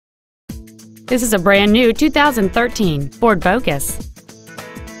This is a brand new 2013 Ford Focus.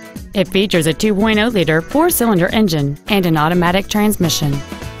 It features a 2.0-liter four-cylinder engine and an automatic transmission.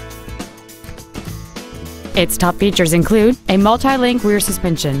 Its top features include a multi-link rear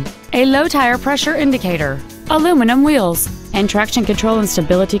suspension, a low tire pressure indicator, aluminum wheels, and traction control and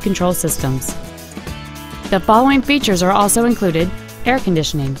stability control systems. The following features are also included: air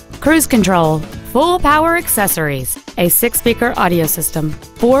conditioning, cruise control, full power accessories, a 6-speaker audio system,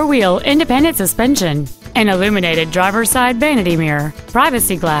 4-wheel independent suspension, an illuminated driver's side vanity mirror,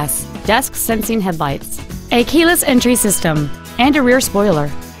 privacy glass, dusk sensing headlights, a keyless entry system, and a rear spoiler.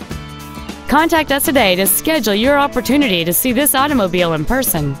 Contact us today to schedule your opportunity to see this automobile in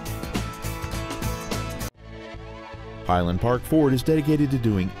person. Highland Park Ford is dedicated to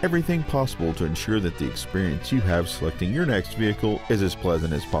doing everything possible to ensure that the experience you have selecting your next vehicle is as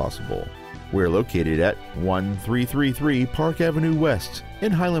pleasant as possible. We're located at 1333 Park Avenue West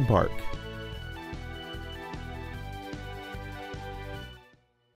in Highland Park.